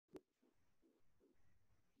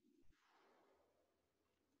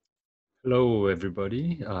Hello,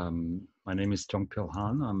 everybody. My name is Pil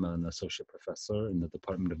Han. I'm an associate professor in the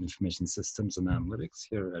Department of Information Systems and Analytics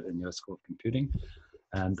here at NUS School of Computing.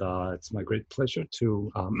 And it's my great pleasure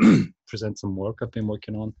to present some work I've been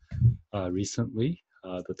working on recently.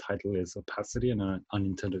 The title is Opacity and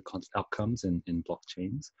Unintended Outcomes in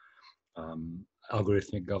Blockchains,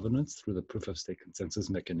 Algorithmic Governance through the Proof of Stake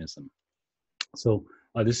Consensus Mechanism. So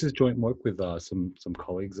this is joint work with some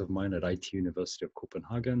colleagues of mine at IT University of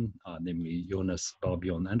Copenhagen, namely Jonas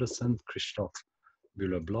Barbion Andersen, Christoph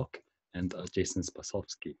Müller-Block, and Jason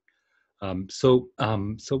Spasovsky. So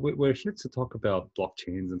we're here to talk about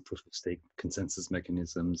blockchains and proof of stake consensus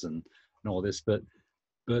mechanisms and all this. But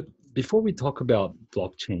before we talk about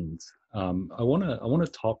blockchains, I want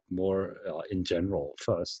to talk more in general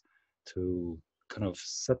first to kind of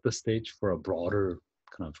set the stage for a broader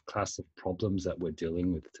kind of class of problems that we're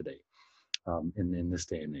dealing with today in this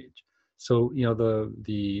day and age. So, you know,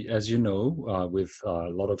 as you know, with a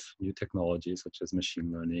lot of new technologies such as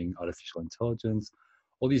machine learning, artificial intelligence,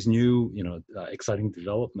 all these new, exciting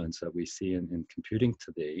developments that we see in computing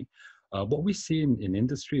today, what we see in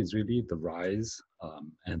industry is really the rise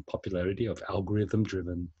and popularity of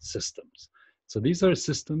algorithm-driven systems. So these are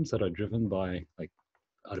systems that are driven by like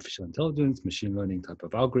artificial intelligence, machine learning type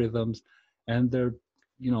of algorithms, and they're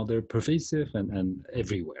pervasive and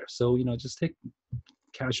everywhere. So, just take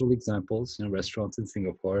casual examples, restaurants in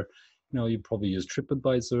Singapore, you probably use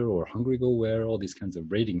TripAdvisor or Hungry Go Where, all these kinds of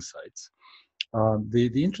rating sites.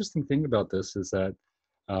 The interesting thing about this is that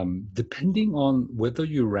depending on whether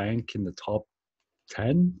you rank in the top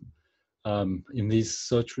 10 in these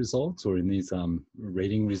search results or in these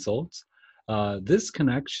rating results,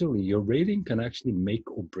 your rating can actually make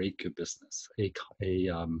or break your business. A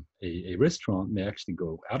restaurant may actually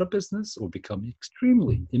go out of business or become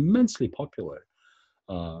immensely popular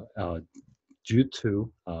due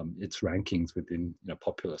to its rankings within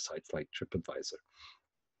popular sites like TripAdvisor.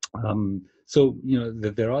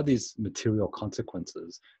 There are these material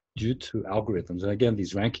consequences due to algorithms. And again,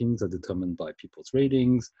 these rankings are determined by people's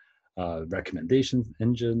ratings, recommendation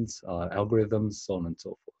engines, algorithms, so on and so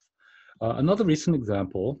forth. Another recent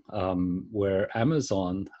example where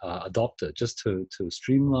Amazon adopted just to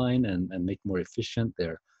streamline and make more efficient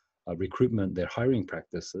their recruitment, their hiring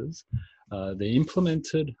practices, they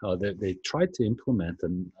tried to implement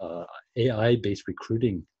an AI-based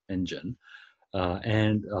recruiting engine.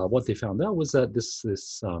 What they found out was that this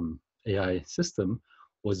AI system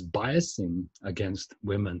was biasing against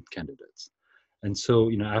women candidates. And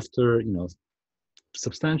so, after,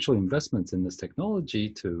 substantial investments in this technology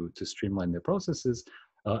to streamline their processes,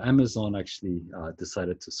 Amazon actually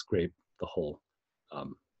decided to scrape the whole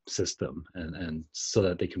system and so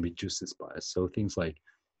that they can reduce this bias. So things like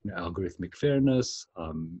algorithmic fairness,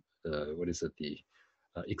 the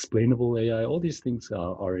explainable AI, all these things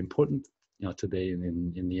are important today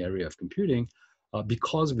in the area of computing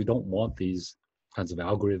because we don't want these kinds of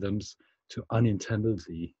algorithms to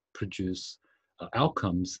unintendedly produce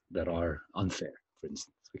outcomes that are unfair, for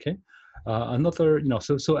instance. Okay.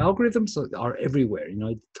 So algorithms are everywhere.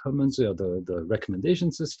 It determines the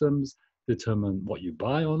recommendation systems, determine what you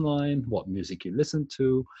buy online, what music you listen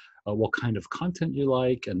to, what kind of content you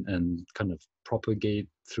like, and kind of propagate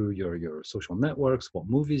through your social networks, what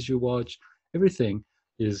movies you watch. Everything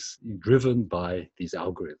is driven by these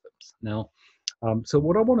algorithms. Now, so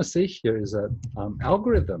what I want to say here is that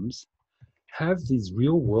algorithms have these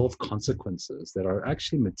real world consequences that are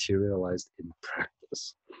actually materialized in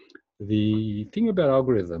practice. The thing about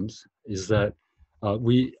algorithms is that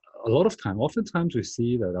oftentimes we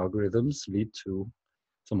see that algorithms lead to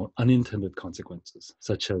some unintended consequences,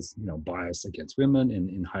 such as bias against women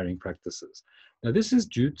in hiring practices. Now, this is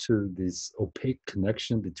due to this opaque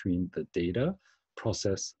connection between the data,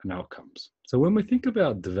 process, and outcomes. So when we think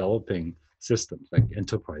about developing systems like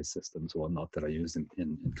enterprise systems or whatnot that are used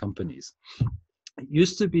in companies, it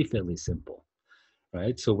used to be fairly simple,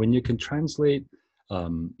 right? So when you can translate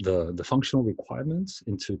the functional requirements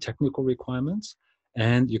into technical requirements,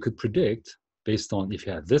 and you could predict based on if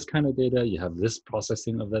you have this kind of data, you have this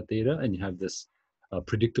processing of that data, and you have this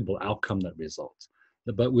predictable outcome that results.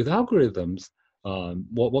 But with algorithms,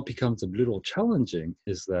 what becomes a little challenging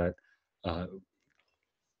is that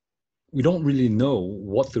we don't really know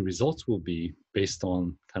what the results will be based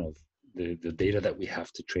on kind of the data that we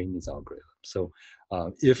have to train these algorithms. So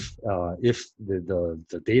if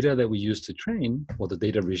the data that we use to train or the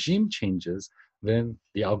data regime changes, then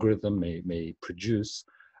the algorithm may produce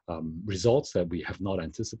results that we have not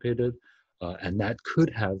anticipated, and that could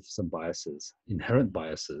have some biases, inherent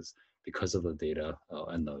biases, because of the data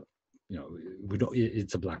and we don't.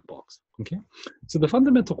 It's a black box. Okay, so the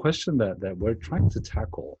fundamental question that we're trying to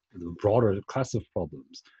tackle, the broader class of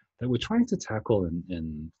problems that we're trying to tackle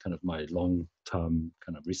in kind of my long-term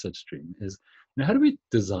kind of research stream is, how do we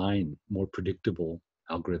design more predictable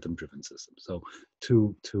algorithm-driven systems? So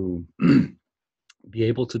to be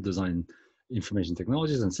able to design information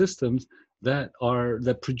technologies and systems that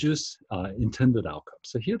produce intended outcomes.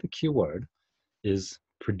 So here the keyword is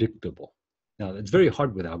predictable. Now it's very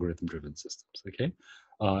hard with algorithm-driven systems. Okay,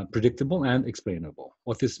 predictable and explainable.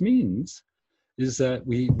 What this means is that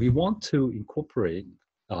we want to incorporate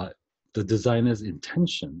the designer's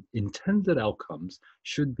intended outcomes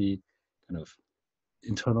should be kind of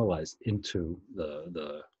internalized into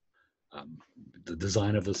the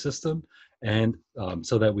design of the system, and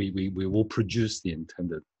so that we will produce the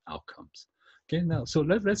intended outcomes. Okay, now so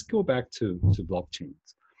let's go back to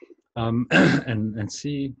blockchains and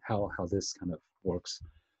see how this kind of works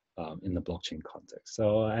in the blockchain context.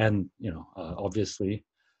 So, and obviously,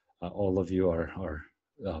 all of you are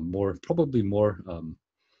probably more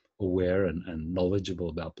aware and knowledgeable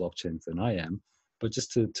about blockchains than I am. But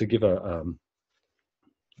just to give a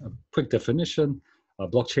quick definition,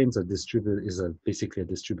 blockchains are basically a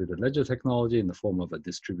distributed ledger technology in the form of a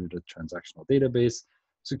distributed transactional database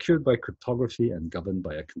secured by cryptography and governed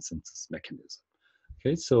by a consensus mechanism.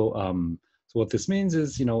 Okay, so so what this means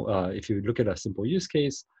is, if you look at a simple use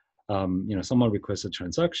case, someone requests a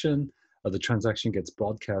transaction, the transaction gets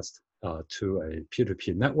broadcast to a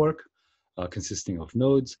peer-to-peer network consisting of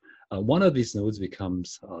nodes. One of these nodes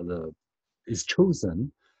is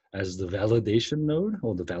chosen as the validation node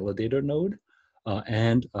or the validator node,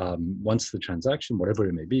 and once the transaction, whatever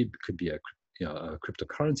it may be, it could be a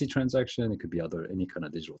cryptocurrency transaction, it could be any kind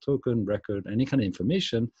of digital token, record, any kind of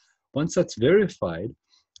information. Once that's verified,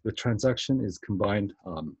 the transaction is combined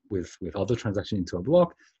with other transactions into a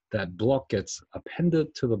block. That block gets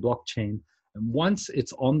appended to the blockchain, and once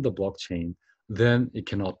it's on the blockchain, then it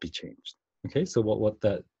cannot be changed. Okay, so what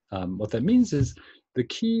that means is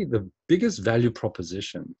the biggest value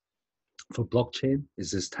proposition for blockchain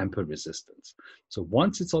is this tamper resistance. So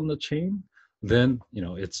once it's on the chain, then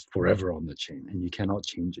it's forever on the chain, and you cannot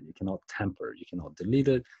change it, you cannot tamper, you cannot delete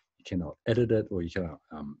it, you cannot edit it, or you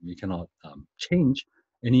cannot change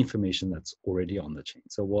any information that's already on the chain.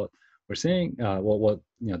 So what we're saying, what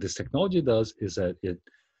this technology does is that it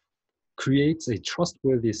creates a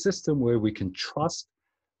trustworthy system where we can trust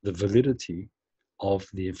the validity of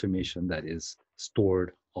the information that is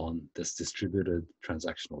stored on this distributed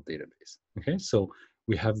transactional database. Okay, so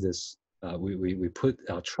we have this, we put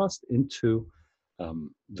our trust into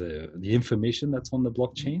the information that's on the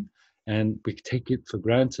blockchain, and we take it for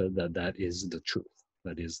granted that that is the truth,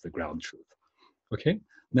 that is the ground truth. Okay,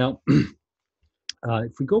 now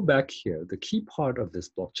if we go back here, the key part of this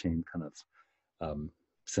blockchain kind of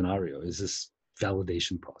scenario is this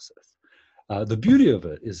validation process. The beauty of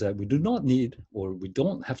it is that we do not need, or we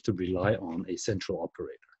don't have to rely on a central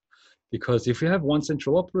operator, because if we have one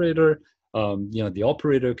central operator, the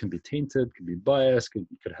operator can be tainted, can be biased,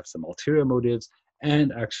 could have some ulterior motives,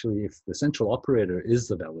 and actually, if the central operator is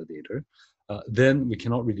the validator, then we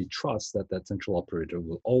cannot really trust that that central operator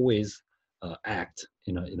will always act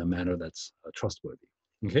in a manner that's trustworthy.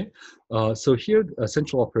 Okay, so here a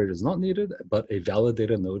central operator is not needed, but a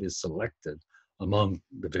validator node is selected among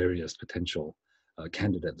the various potential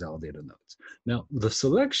candidate validator nodes. Now, the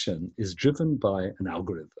selection is driven by an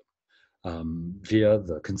algorithm via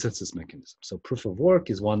the consensus mechanism. So proof of work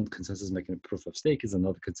is one consensus mechanism, proof of stake is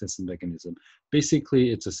another consensus mechanism. Basically,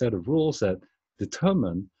 it's a set of rules that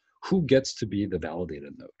determine who gets to be the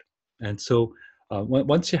validator node. And so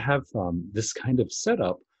once you have this kind of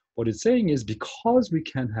setup, what it's saying is, because we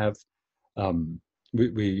can have,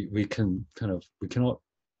 we cannot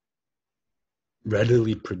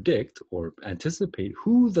readily predict or anticipate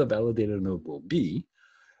who the validator node will be,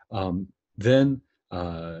 then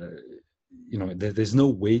there's no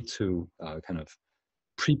way to kind of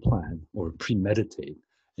pre-plan or premeditate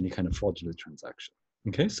any kind of fraudulent transaction.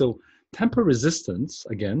 Okay, so tamper resistance,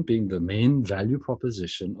 again, being the main value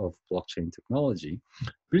proposition of blockchain technology,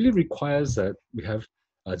 really requires that we have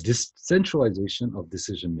a decentralization of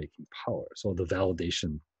decision-making power, so the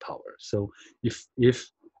validation power. So if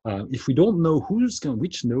we don't know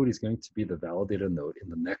which node is going to be the validator node in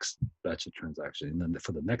the next batch of transaction, and then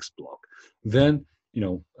for the next block, then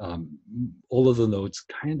all of the nodes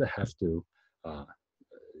kind of have to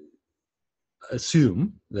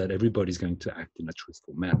assume that everybody's going to act in a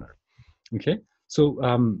truthful manner. Okay, so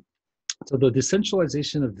so the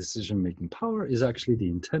decentralization of decision-making power is actually the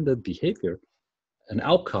intended behavior, an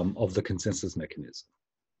outcome of the consensus mechanism.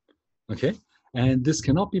 Okay, And this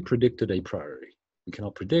cannot be predicted a priori. We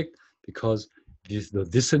cannot predict because the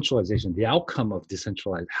decentralization, the outcome of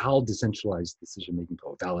decentralized, how decentralized decision-making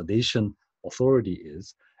or validation authority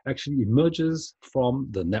is, actually emerges from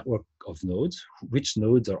the network of nodes, which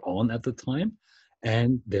nodes are on at the time,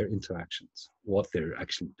 and their interactions, what they're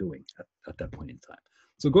actually doing at that point in time.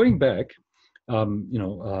 So going back,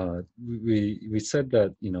 we said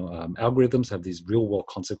that algorithms have these real world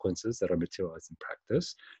consequences that are materialized in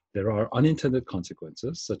practice. There are unintended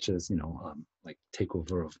consequences, such as like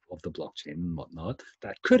takeover of the blockchain and whatnot,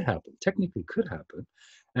 that could happen, technically could happen,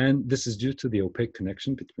 and this is due to the opaque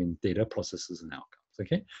connection between data processes and outcomes.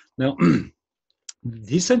 Okay, now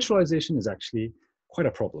decentralization is actually quite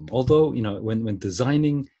a problem. Although when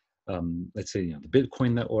designing, let's say the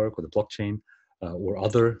Bitcoin network or the blockchain or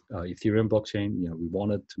other Ethereum blockchain, we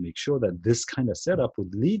wanted to make sure that this kind of setup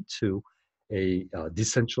would lead to a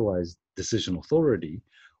decentralized decision authority.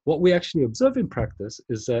 What we actually observe in practice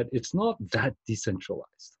is that it's not that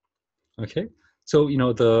decentralized. Okay, so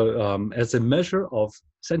as a measure of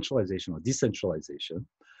centralization or decentralization,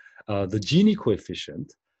 the Gini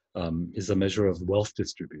coefficient is a measure of wealth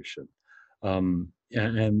distribution.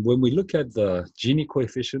 And when we look at the Gini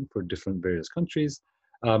coefficient for different various countries,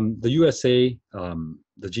 the USA,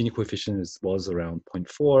 the Gini coefficient was around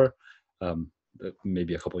 0.4,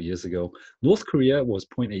 maybe a couple of years ago. North Korea was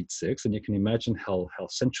 0.86, and you can imagine how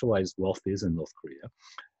centralized wealth is in North Korea.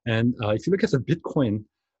 And if you look at the Bitcoin,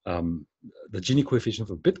 the Gini coefficient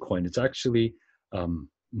for Bitcoin, it's actually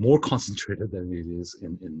more concentrated than it is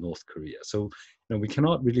in North Korea. So we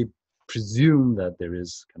cannot really presume that there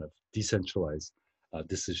is kind of decentralized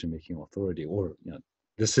decision-making authority, or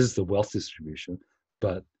this is the wealth distribution,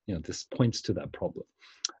 but this points to that problem.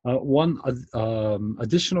 One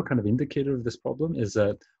additional kind of indicator of this problem is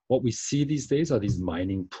that what we see these days are these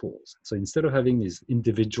mining pools. So instead of having these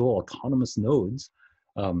individual autonomous nodes,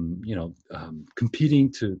 competing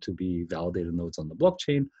to be validated nodes on the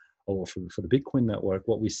blockchain or for the Bitcoin network,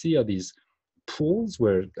 what we see are these pools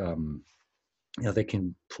where they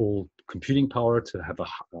can pull computing power to have a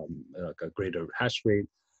greater hash rate.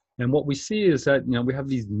 And what we see is that we have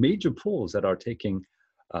these major pools that are taking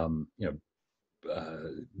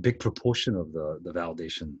big proportion of the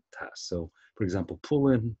validation task. So, for example,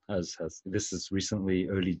 Poolin has this is recently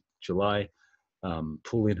early July.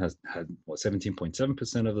 Poolin has had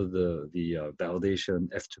 17.7% of the validation,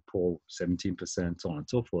 F2Pool 17%, so on and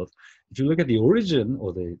so forth. If you look at the origin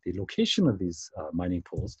or the location of these mining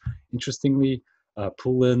pools, interestingly,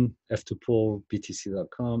 Poolin, F2Pool,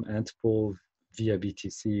 BTC.com, Antpool, via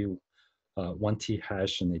BTC, 1T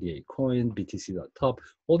hash and 88 coin, BTC.top.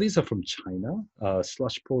 All these are from China.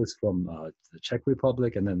 Slushpool is from the Czech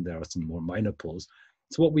Republic, and then there are some more minor pools.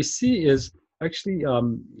 So what we see is actually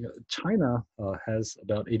China has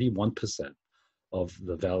about 81% of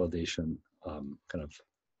the validation,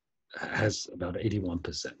 has about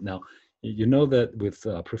 81%. Now, you know that with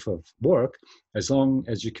proof of work, as long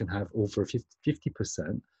as you can have over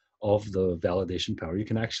 50% of the validation power, you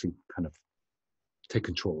can actually kind of take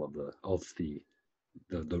control of the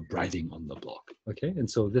writing on the block. Okay, and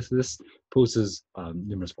so this poses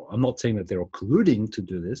numerous problems. I'm not saying that they're colluding to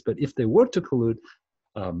do this, but if they were to collude,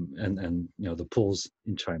 and the pools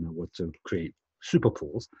in China were to create super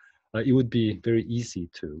pools, it would be very easy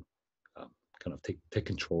to kind of take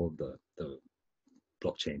control of the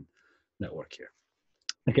blockchain network here.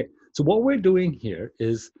 Okay, so what we're doing here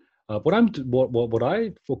is what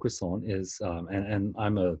I focus on is, and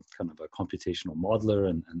I'm a kind of a computational modeler,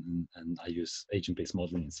 and I use agent-based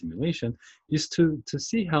modeling and simulation, is to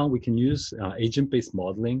see how we can use agent-based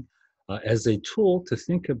modeling as a tool to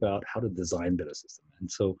think about how to design better systems.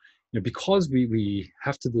 And so, because we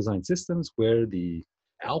have to design systems where the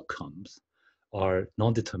outcomes are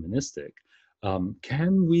non-deterministic,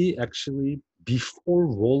 can we actually, before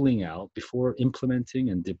rolling out, before implementing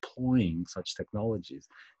and deploying such technologies,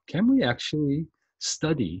 can we actually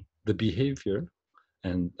study the behavior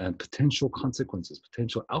and potential consequences,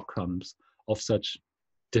 potential outcomes of such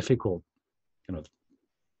difficult, kind of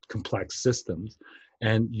complex systems,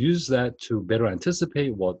 and use that to better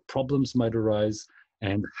anticipate what problems might arise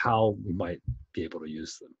and how we might be able to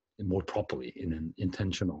use them more properly in an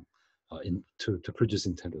intentional, to produce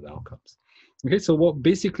intended outcomes. Okay, so what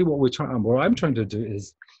I'm trying to do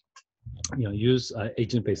is use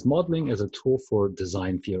agent-based modeling as a tool for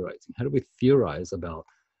design theorizing. How do we theorize about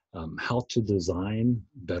how to design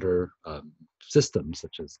better systems,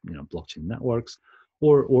 such as blockchain networks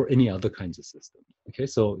or any other kinds of systems? Okay,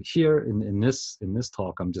 so here in this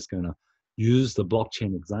talk, I'm just going to use the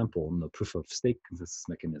blockchain example and the proof of stake consensus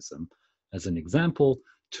mechanism as an example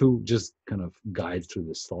to just kind of guide through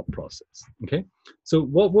this thought process. Okay, so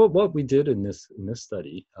what we did in this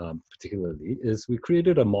study, particularly, is we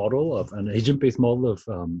created a model of an agent-based model of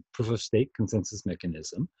proof of stake consensus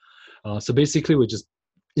mechanism. So basically, we're just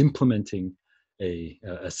implementing a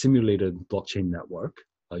simulated blockchain network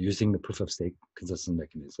using the proof of stake consensus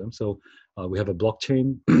mechanism. So we have a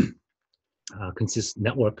blockchain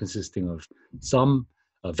network consisting of some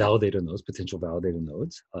validator nodes, potential validator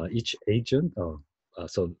nodes. Each agent,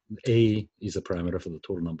 so A is a parameter for the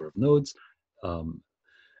total number of nodes.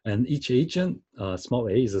 And each agent, small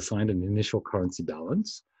a, is assigned an initial currency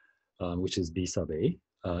balance, which is B sub A.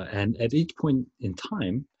 And at each point in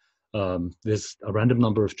time, there's a random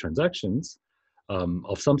number of transactions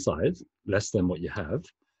of some size, less than what you have,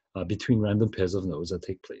 between random pairs of nodes that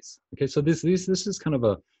take place. Okay, so this is kind of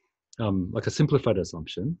a like a simplified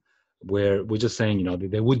assumption, where we're just saying,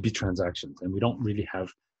 there would be transactions, and we don't really have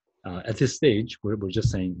at this stage. We're just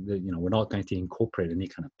saying that we're not going to incorporate any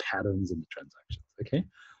kind of patterns in the transactions. Okay,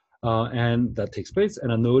 and that takes place,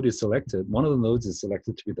 and a node is selected. One of the nodes is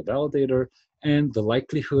selected to be the validator, and the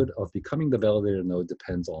likelihood of becoming the validator node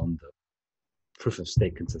depends on the proof of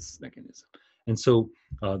stake consensus mechanism. And so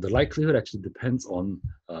the likelihood actually depends on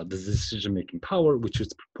the decision-making power, which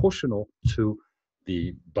is proportional to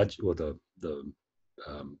the budget or the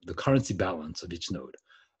currency balance of each node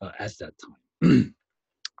at that time.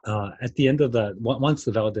 At the end of that, once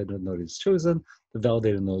the validator node is chosen, the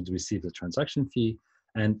validator nodes receive the transaction fee,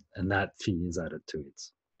 and that fee is added to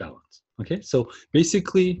its balance. Okay, so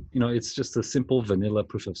basically, it's just a simple vanilla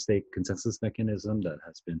proof of stake consensus mechanism that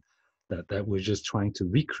has been that we're just trying to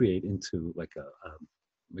recreate into like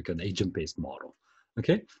an agent-based model.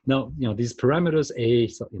 Okay, now these parameters a,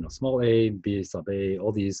 small a, b sub a,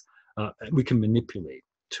 all these we can manipulate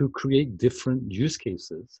to create different use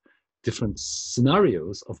cases, different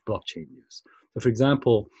scenarios of blockchain use. So for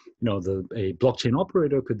example, a blockchain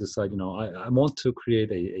operator could decide, I want to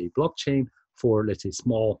create a blockchain for, let's say,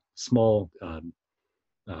 small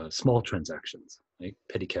transactions, like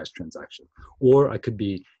petty cash transaction. Or I could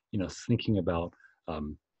be, thinking about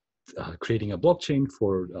creating a blockchain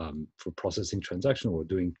for processing transaction or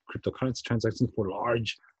doing cryptocurrency transactions for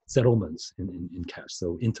large settlements in cash,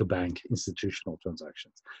 so interbank institutional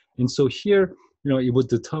transactions. And so here, it would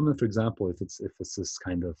determine, for example, if it's this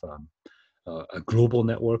kind of a global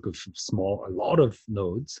network of a lot of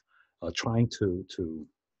nodes trying to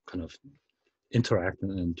kind of interact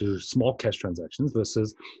and do small cash transactions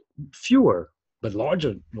versus fewer but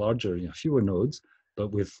larger, fewer nodes, but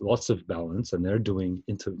with lots of balance, and they're doing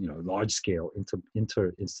large scale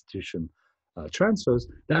inter-institution transfers,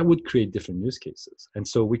 that would create different use cases. And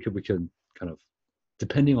so we could kind of,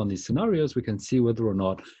 depending on these scenarios, we can see whether or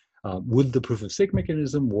not would the proof of stake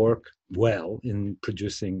mechanism work well in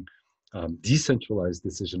producing decentralized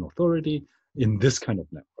decision authority in this kind of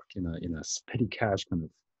network, in a petty cash kind of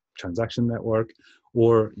transaction network,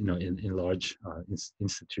 or in large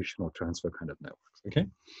institutional transfer kind of networks. Okay,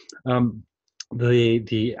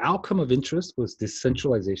 the outcome of interest was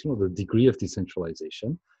decentralization, or the degree of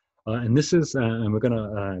decentralization, and this is and we're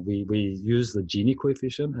gonna we use the Gini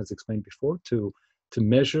coefficient, as explained before, to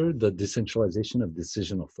measure the decentralization of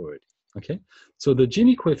decision authority. Okay, so the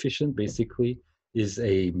Gini coefficient basically is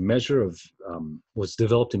a measure of was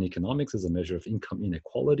developed in economics as a measure of income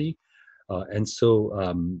inequality. And so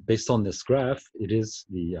based on this graph, it is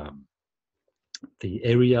the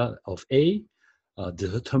area of A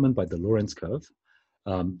determined by the Lorenz curve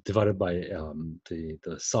divided by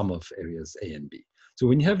the sum of areas A and B. So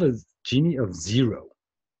when you have a Gini of 0,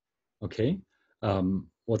 okay,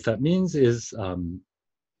 what that means is A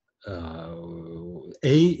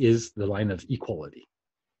is the line of equality.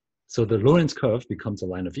 So the Lorenz curve becomes a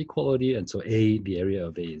line of equality, and so A, the area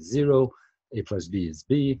of A is 0, A plus B is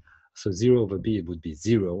B, so 0 over B would be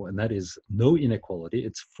 0, and that is no inequality.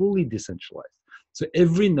 It's fully decentralized. So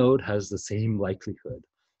every node has the same likelihood,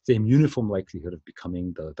 same uniform likelihood of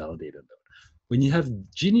becoming the validator node. When you have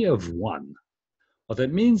Gini of 1, what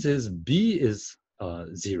that means is B is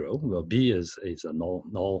 0. Well, B is a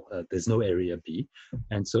null, there's no area B,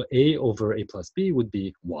 and so A over A plus B would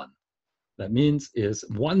be 1. That means is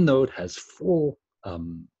one node has full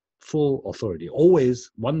authority.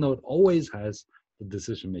 One node always has the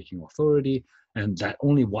decision-making authority, and that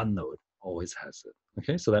only one node always has it.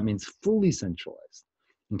 Okay, so that means fully centralized.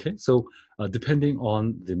 Okay, so depending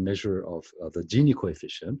on the measure of the Gini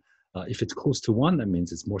coefficient, if it's close to 1, that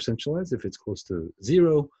means it's more centralized. If it's close to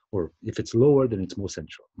 0, or if it's lower, then it's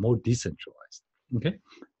more decentralized. Okay,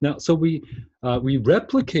 now so we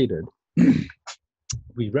replicated.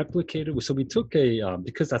 So we took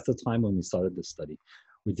because at the time when we started this study,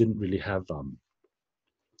 we didn't really have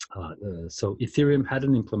So Ethereum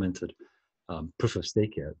hadn't implemented proof of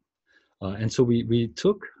stake yet. And so we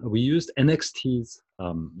used NXT's,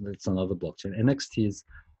 that's another blockchain, NXT's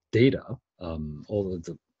data, all of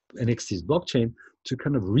the NXT's blockchain to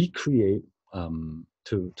kind of recreate,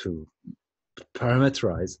 to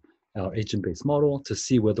parameterize our agent-based model to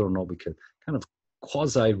see whether or not we could kind of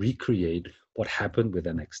quasi-recreate what happened with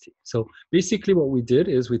NXT. So basically what we did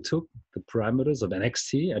is we took the parameters of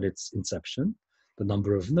NXT at its inception, the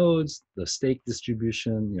number of nodes, the stake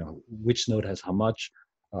distribution, which node has how much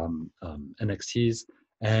NXTs,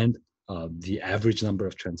 and the average number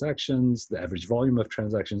of transactions, the average volume of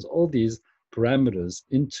transactions, all these parameters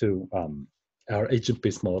into our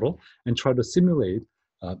agent-based model and try to simulate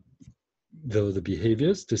the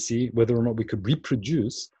behaviors to see whether or not we could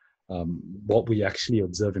reproduce what we actually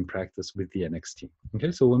observe in practice with the NXT.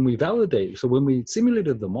 Okay, so when we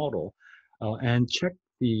simulated the model and checked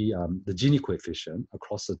the Gini coefficient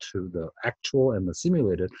across the actual and the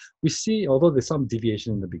simulated, we see, although there's some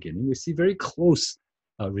deviation in the beginning, we see very close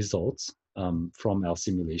results from our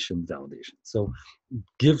simulation validation. So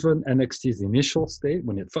given NXT's initial state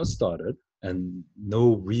when it first started and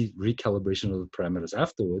no recalibration of the parameters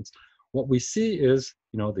afterwards, what we see is,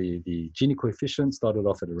 the Gini coefficient started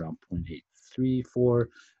off at around 0.834,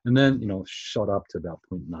 and then, shot up to about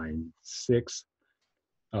 0.96.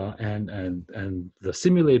 And the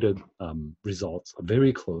simulated results are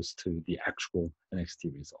very close to the actual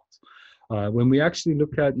NXT results. When we actually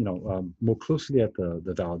look at, more closely at the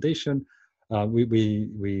validation,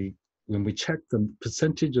 when we check the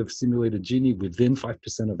percentage of simulated Gini within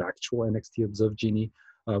 5% of actual NXT observed Gini,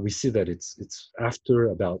 we see that it's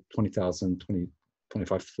after about 20,000,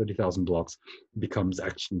 25, 30,000 blocks, becomes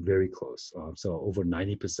actually very close. So over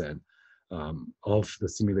 90% of the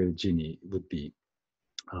simulated Gini would be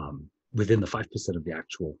within the 5% of the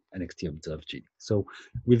actual NXT observed Gini. So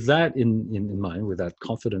with that in mind, with that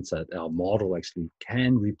confidence that our model actually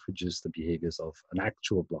can reproduce the behaviors of an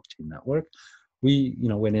actual blockchain network, we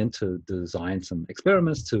went in to design some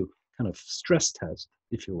experiments to kind of stress test,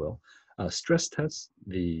 if you will, stress test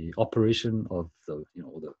the operation of the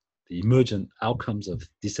emergent outcomes of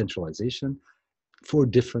decentralization for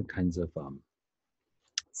different kinds of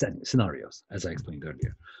scenarios, as I explained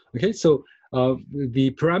earlier. Okay, so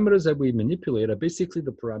the parameters that we manipulate are basically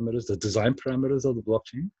the parameters, the design parameters of the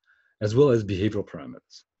blockchain, as well as behavioral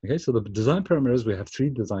parameters. Okay, so the design parameters, we have 3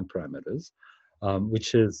 design parameters,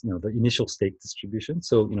 which is the initial stake distribution.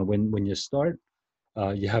 So when you start,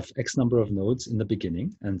 you have X number of nodes in the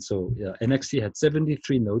beginning. And so NXT had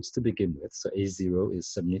 73 nodes to begin with. So A0 is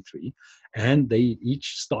 73. And they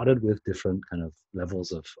each started with different kind of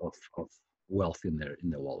levels of wealth in their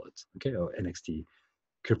wallets, okay, or NXT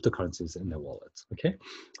cryptocurrencies in their wallets, okay?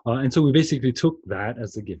 And so we basically took that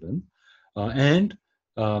as a given. And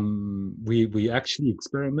we actually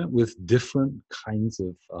experiment with different kinds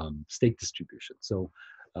of stake distribution. So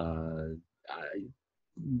I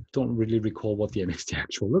don't really recall what the NXT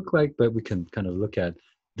actual looked like, but we can kind of look at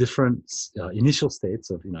different initial states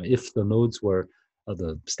of, if the nodes were,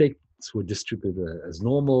 the stakes were distributed as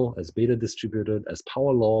normal, as beta distributed, as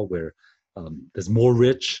power law, where there's more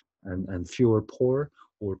rich and fewer poor,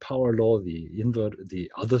 or power law,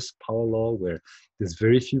 the other power law, where there's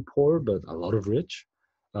very few poor, but a lot of rich.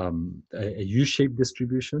 A U-shaped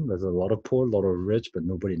distribution, there's a lot of poor, a lot of rich, but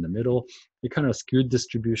nobody in the middle. A kind of skewed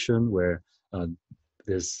distribution where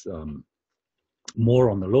there's more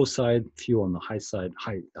on the low side, few on the high side,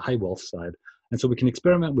 high wealth side. And so we can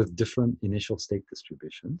experiment with different initial stake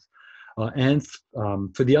distributions. And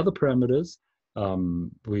for the other parameters,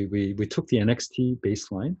 we took the NXT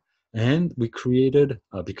baseline and we created,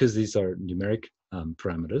 because these are numeric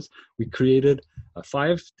parameters, we created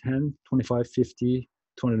 5, 10, 25, 50,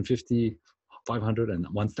 250, 500, and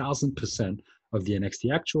 1,000% of the NXT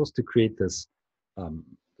actuals to create this,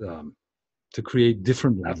 to create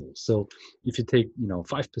different levels. So if you take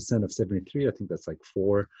 5% of 73, I think that's like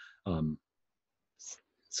 4.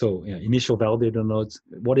 So initial validator nodes.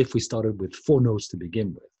 What if we started with 4 nodes to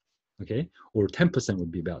begin with? Okay, or 10%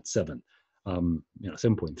 would be about 7,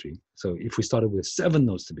 7.3. So if we started with 7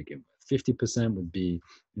 nodes to begin with, 50% would be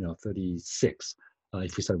 36.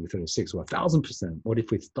 If we started with 36, or 1,000%, what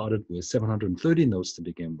if we started with 730 nodes to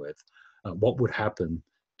begin with? What would happen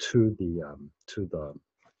to the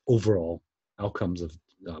overall outcomes of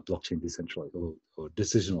blockchain decentralization or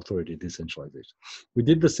decision authority decentralization? We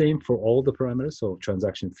did the same for all the parameters. So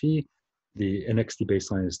transaction fee, the NXT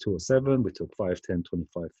baseline is 207. We took 5, 10,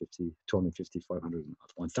 25, 50, 250, 500,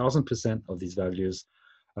 1,000% of these values.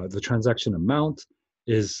 The transaction amount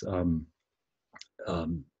is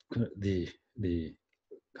the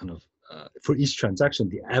kind of for each transaction,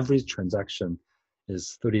 the average transaction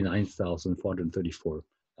is 39,434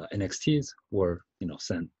 NXTs were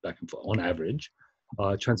sent back and forth on average.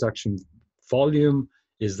 Transaction volume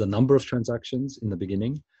is the number of transactions in the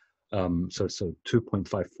beginning. So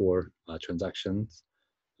 2.54 transactions.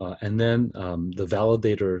 And then the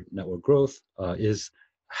validator network growth is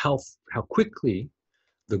how quickly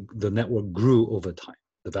the network grew over time,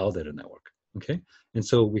 the validator network. Okay, and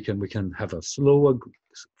so we can have a slower,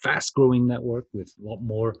 fast-growing network with a lot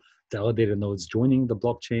more validator nodes joining the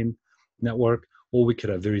blockchain network, or we could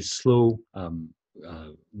have very slow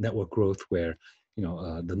network growth where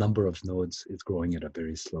the number of nodes is growing at a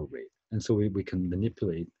very slow rate. And so we can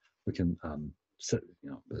manipulate, we can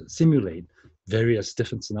simulate various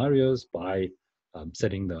different scenarios by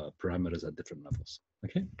setting the parameters at different levels.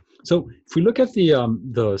 Okay, so if we look at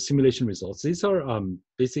the simulation results, these are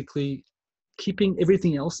basically keeping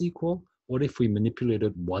everything else equal. What if we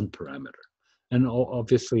manipulated one parameter? And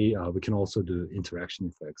obviously, we can also do interaction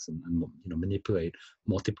effects and manipulate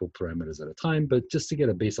multiple parameters at a time. But just to get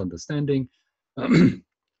a base understanding,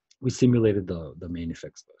 we simulated the main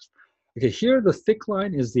effects first. Okay, here the thick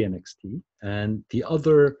line is the NXT, and the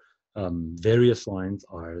other various lines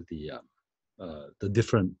are the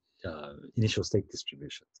different initial state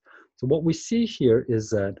distributions. So what we see here is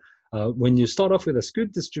that when you start off with a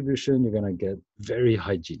skewed distribution, you're going to get very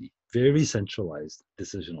high Gini, very centralized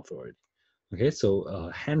decision authority. Okay, so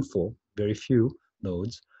a handful, very few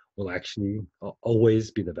nodes will actually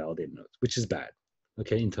always be the validated nodes, which is bad,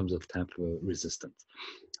 okay, in terms of tamper resistance.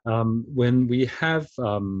 When we have,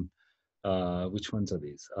 which ones are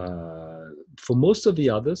these? For most of the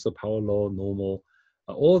others, so power law, normal,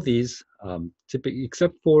 all of these, typically,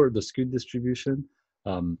 except for the skewed distribution,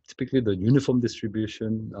 typically the uniform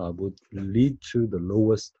distribution would lead to the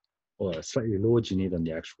lowest or slightly lower Gini than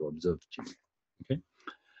the actual observed Gini. Okay.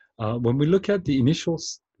 When we look at the initial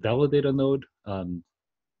validator node,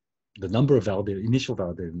 the number of initial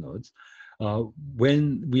validator nodes,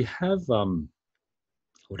 when we have,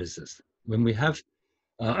 what is this? When we have,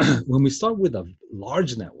 when we start with a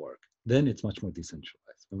large network, then it's much more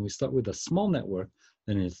decentralized. When we start with a small network,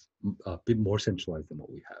 then it's a bit more centralized than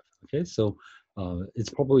what we have. Okay, so it's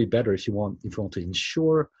probably better if you want to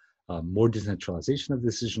ensure more decentralization of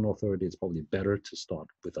decision authority. It's probably better to start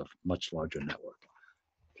with a much larger network.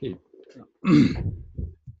 Okay.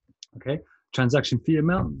 Okay. Transaction fee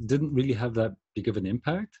amount didn't really have that big of an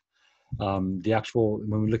impact. The actual,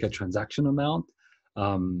 when we look at transaction amount,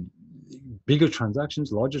 bigger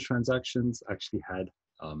transactions, larger transactions actually had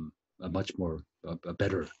a much more, a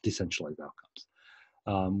better decentralized outcomes.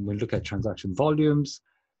 When we look at transaction volumes,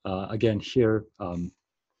 again here,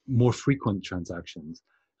 more frequent transactions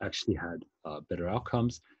actually had better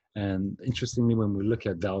outcomes. And interestingly, when we look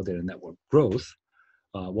at validator network growth,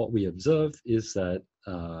 what we observe is that,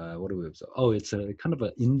 what do we observe? Oh, it's a kind of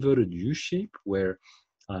an inverted U shape where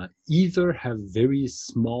either have very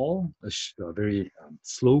small, very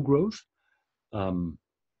slow growth.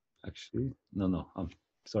 Actually, no, I'm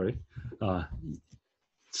sorry.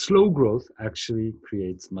 Slow growth actually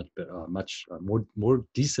creates much better, more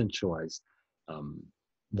decentralized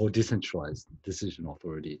decision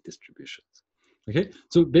authority distributions. Okay,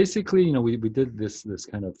 so basically, we did this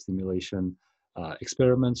kind of simulation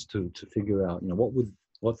experiments to figure out,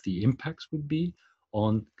 what the impacts would be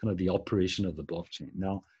on kind of the operation of the blockchain.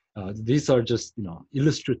 Now, these are just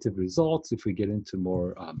illustrative results. If we get into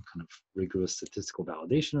more kind of rigorous statistical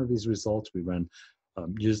validation of these results, we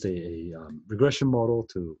used a regression model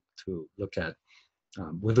to look at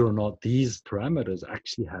whether or not these parameters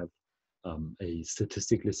actually have a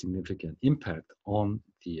statistically significant impact on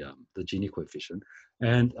the Gini coefficient.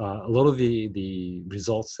 And a lot of the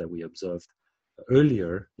results that we observed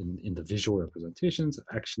earlier in the visual representations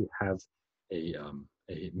actually have a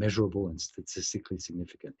measurable and statistically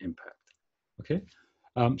significant impact. Okay,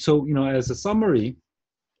 so as a summary,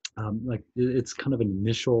 like it's kind of an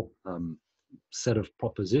initial set of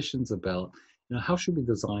propositions about how should we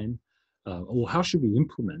design or how should we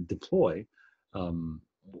deploy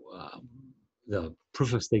the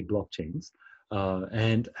proof of stake blockchains,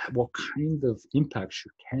 and what kind of impact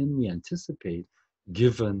can we anticipate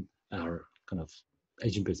given our kind of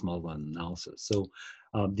agent-based model analysis. So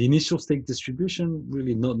the initial stake distribution,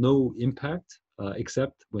 really no impact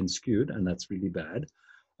except when skewed, and that's really bad.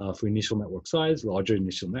 For initial network size, larger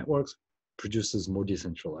initial networks produces more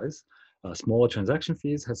decentralized. Smaller transaction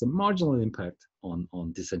fees has a marginal impact on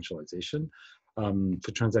decentralization.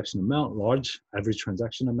 For transaction amount, large average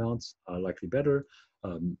transaction amounts are likely better.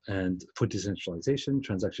 And for decentralization,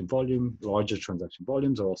 transaction volume, larger transaction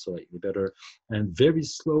volumes are also likely better. And very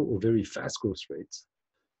slow or very fast growth rates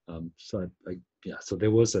Yeah, so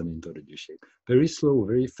there was an inverted U shape. Very slow,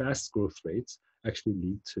 very fast growth rates actually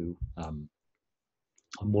lead to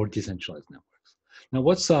more decentralized networks. Now,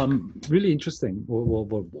 what's really interesting, or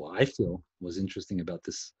what I feel was interesting about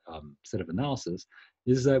this set of analysis,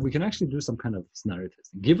 is that we can actually do some kind of scenario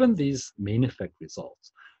testing. Given these main effect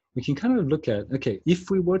results, we can kind of look at, okay, if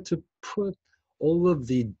we were to put all of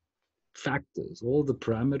the factors, all the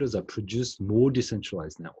parameters that produce more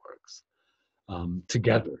decentralized networks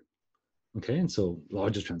together, okay, and so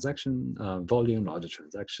larger transaction volume, larger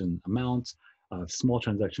transaction amounts, small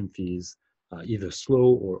transaction fees, either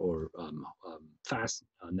slow or fast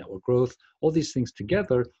network growth, all these things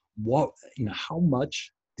together, how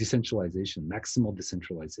much decentralization, maximal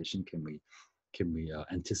decentralization can we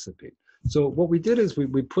anticipate? So what we did is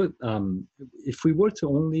we put, if we were to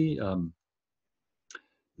only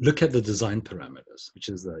look at the design parameters, which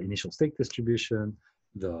is the initial state distribution,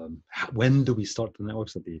 when do we start the network,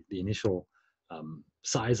 so the initial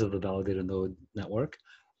size of the validator node network,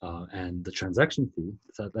 and the transaction fee.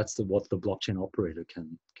 So that's what the blockchain operator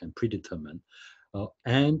can predetermine.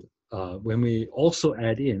 And when we also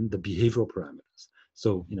add in the behavioral parameters.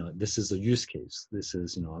 So, this is a use case. This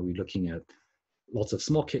is, are we looking at lots of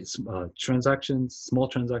small case transactions, small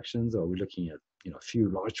transactions? Or are we looking at, a few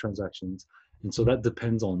large transactions? And so that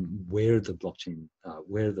depends on where the blockchain,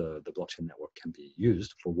 the blockchain network can be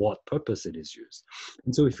used, for what purpose it is used.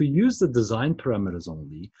 And so if we use the design parameters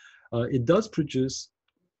only, it does produce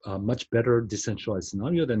a much better decentralized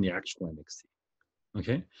scenario than the actual NXT.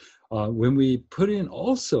 Okay, when we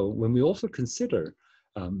also consider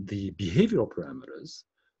the behavioral parameters,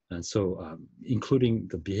 and so including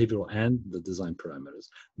the behavioral and the design parameters,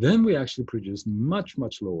 then we actually produce much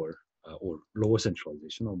lower or lower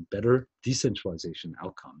centralization or better decentralization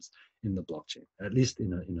outcomes in the blockchain, at least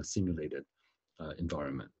in a simulated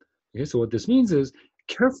environment. Okay, so what this means is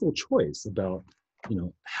careful choice about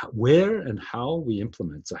where and how we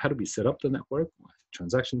implement. So how do we set up the network?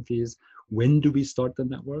 Transaction fees. When do we start the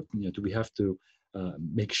network? Do we have to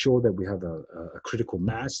make sure that we have a critical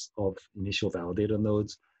mass of initial validator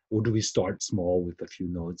nodes, or do we start small with a few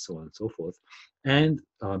nodes, so on and so forth? And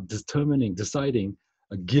deciding,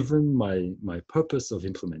 given my purpose of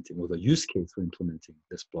implementing, or the use case for implementing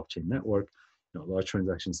this blockchain network, large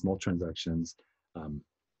transactions, small transactions,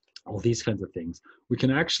 all these kinds of things, we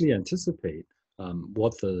can actually anticipate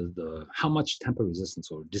what how much tamper resistance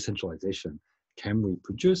or decentralization can we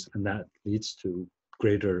produce, and that leads to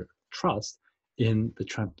greater trust in the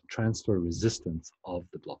transfer resistance of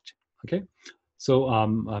the blockchain. Okay, so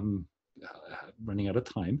I'm running out of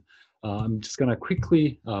time. I'm just going to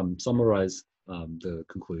quickly summarize the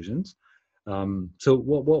conclusions. So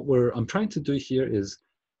what I'm trying to do here is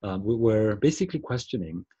we're basically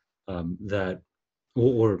questioning that,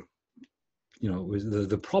 or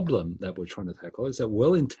the problem that we're trying to tackle is that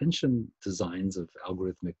well-intentioned designs of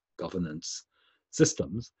algorithmic governance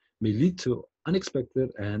systems may lead to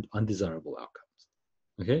unexpected and undesirable outcomes.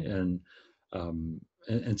 Okay, and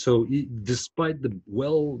so despite the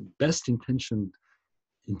best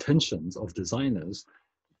intentions of designers,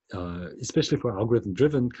 especially for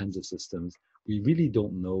algorithm-driven kinds of systems, we really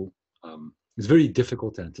don't know. It's very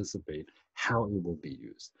difficult to anticipate how it will be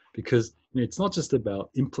used, because it's not just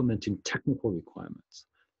about implementing technical requirements.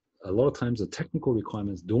 A lot of times the technical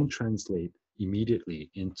requirements don't translate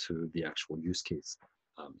immediately into the actual use case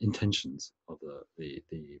intentions of the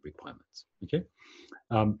requirements. Okay,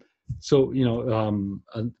 so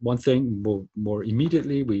one thing more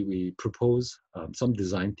immediately, we propose some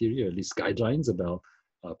design theory, or at least guidelines about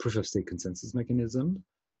proof of stake consensus mechanism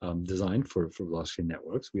designed for blockchain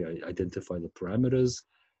networks. We identify the parameters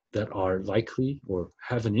that are likely or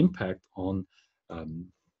have an impact on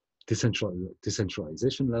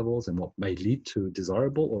decentralization levels, and what may lead to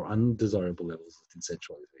desirable or undesirable levels of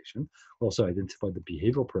decentralization. We also identify the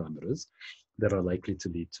behavioral parameters that are likely to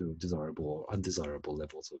lead to desirable or undesirable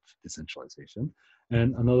levels of decentralization.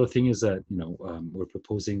 And another thing is that we're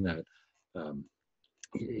proposing that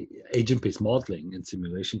agent-based modeling and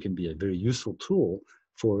simulation can be a very useful tool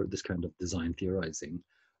for this kind of design theorizing,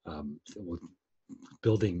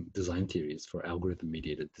 building design theories for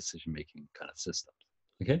algorithm-mediated decision-making kind of systems.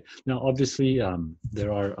 Okay. Now, obviously,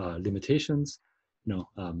 there are limitations.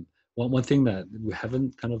 One thing that we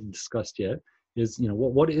haven't kind of discussed yet is,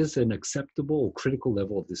 what is an acceptable or critical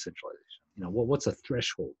level of decentralization? What's a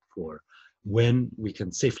threshold for when we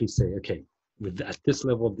can safely say, okay, at this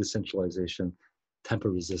level of decentralization,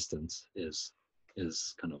 tamper resistance is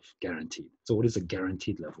kind of guaranteed. So what is a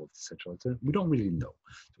guaranteed level of decentralization? We don't really know.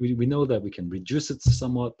 We know that we can reduce it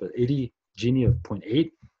somewhat, but 80 Gini of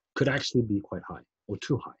 0.8 could actually be quite high or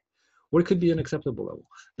too high. or it could be an acceptable level.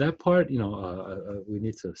 That part, we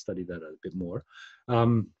need to study that a bit more.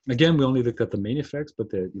 Again, we only looked at the main effects, but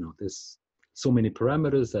there's so many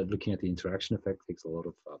parameters that looking at the interaction effect takes a lot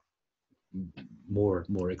of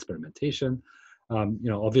more experimentation.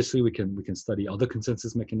 Obviously we can study other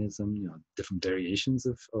consensus mechanism, different variations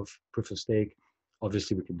of proof of stake.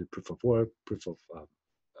 Obviously we can do proof of work, proof of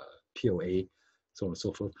POA, so on and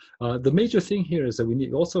so forth. The major thing here is that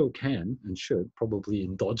we also can and should probably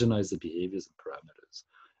endogenize the behaviors and parameters.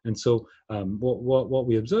 And so what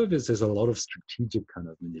we observe is there's a lot of strategic kind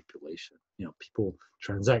of manipulation. People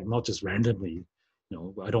transact not just randomly.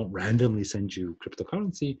 I don't randomly send you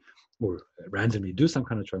cryptocurrency or randomly do some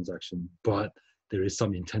kind of transaction, but there is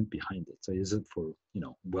some intent behind it. So is it for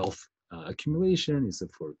wealth accumulation? Is it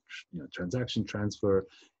for transaction transfer?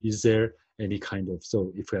 Is there any kind of,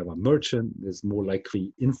 so if we have a merchant, there's more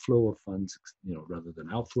likely inflow of funds, rather than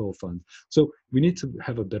outflow of funds. So we need to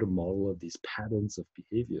have a better model of these patterns of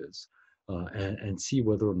behaviors and see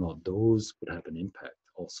whether or not those would have an impact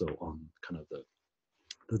also on kind of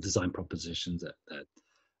the design propositions that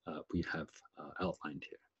we have outlined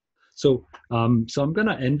here. So I'm going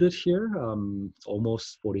to end it here. It's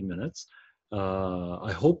almost 40 minutes.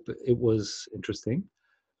 I hope it was interesting.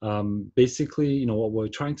 Basically, what we're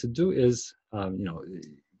trying to do is,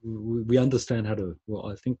 we understand how to,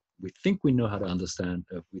 well, we think we know how to understand,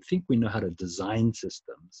 we think we know how to design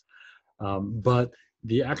systems, but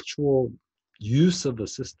the actual use of the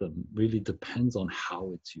system really depends on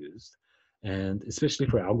how it's used. And especially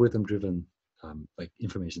for algorithm-driven like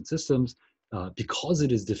information systems, because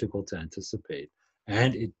it is difficult to anticipate,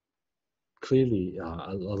 and it clearly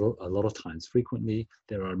a lot of times, frequently,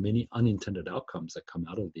 there are many unintended outcomes that come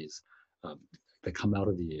out of these,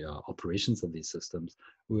 the operations of these systems.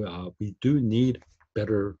 We do need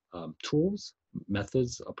better tools,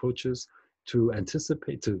 methods, approaches to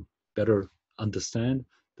anticipate, to better understand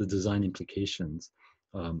the design implications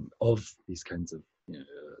of these kinds of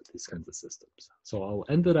systems. So I'll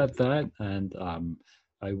end it at that, and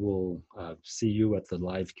I will see you at the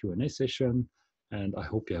live Q&A session, and I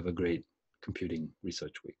hope you have a great computing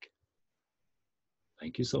research week.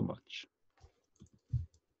 Thank you so much.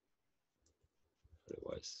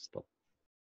 Otherwise, stop.